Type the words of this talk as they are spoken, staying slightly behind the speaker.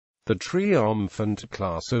The Triomphant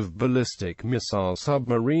class of ballistic missile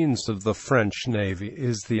submarines of the French Navy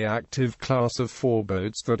is the active class of 4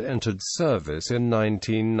 boats that entered service in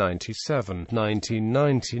 1997,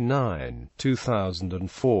 1999,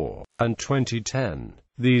 2004, and 2010.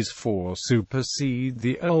 These 4 supersede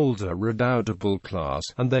the older Redoutable class,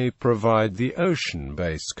 and they provide the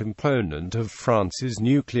ocean-based component of France's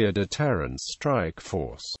nuclear deterrent strike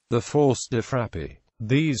force, the Force de Frappe.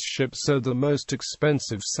 These ships are the most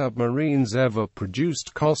expensive submarines ever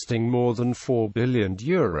produced, costing more than €4 billion.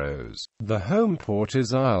 The home port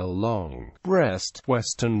is Île Longue, Brest,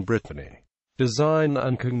 western Brittany. Design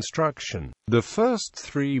and construction. The first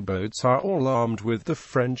 3 boats are all armed with the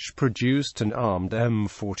French-produced and armed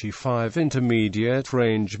M45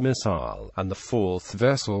 intermediate-range missile, and the 4th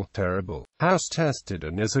vessel, Redoutable, has tested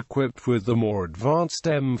and is equipped with the more advanced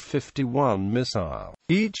M51 missile.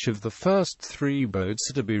 Each of the first 3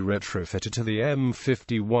 boats are to be retrofitted to the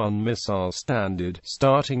M51 missile standard,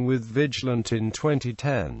 starting with Vigilant in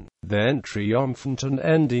 2010, then Triomphant and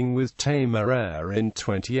ending with Téméraire in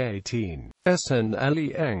 2018.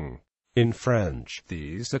 Île Longue. In French,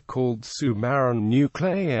 these are called sous-marins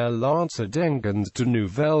nucléaires lanceurs d'engins de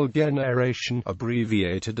nouvelle génération,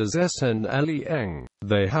 abbreviated as Île Longue.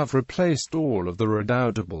 They have replaced all of the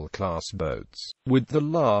Redoutable-class boats, with the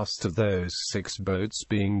last of those 6 boats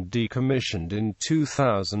being decommissioned in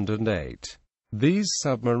 2008. These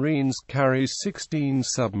submarines carry 16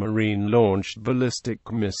 submarine-launched ballistic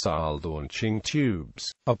missile launching tubes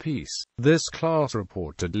apiece. This class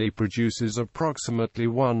reportedly produces approximately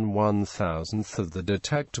 1/1000th of the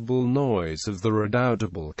detectable noise of the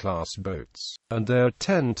Redoutable-class boats, and they are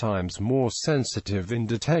 10 times more sensitive in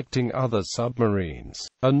detecting other submarines.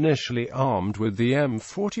 Initially armed with the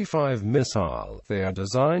M45 missile, they are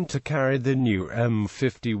designed to carry the new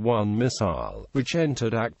M51 missile, which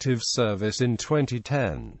entered active service in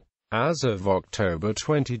 2010. As of October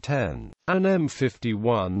 2010, an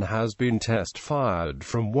M51 has been test-fired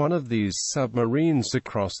from one of these submarines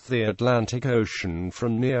across the Atlantic Ocean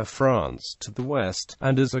from near France to the west,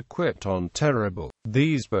 and is equipped on Redoutable.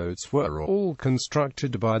 These boats were all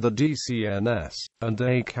constructed by the DCNS, and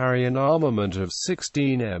they carry an armament of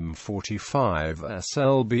 16 M45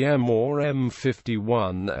 SLBM or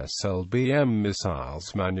M51 SLBM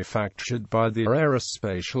missiles manufactured by the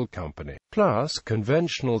Aerospatial Company, plus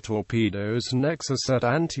conventional torpedoes and Exocet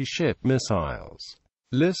anti-ship missiles.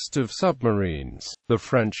 List of submarines. The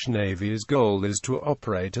French Navy's goal is to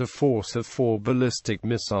operate a force of 4 ballistic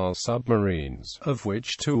missile submarines, of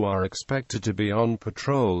which 2 are expected to be on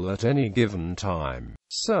patrol at any given time.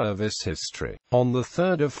 Service history. On the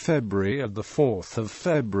 3rd of February and the 4th of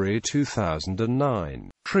February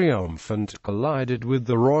 2009, Triomphant collided with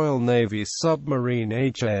the Royal Navy submarine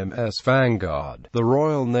HMS Vanguard. The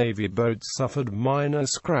Royal Navy boat suffered minor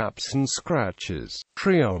scraps and scratches.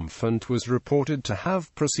 Triomphant was reported to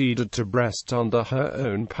have proceeded to Brest under her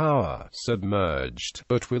own power, submerged,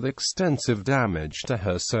 but with extensive damage to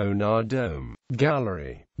her sonar dome.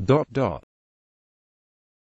 Gallery.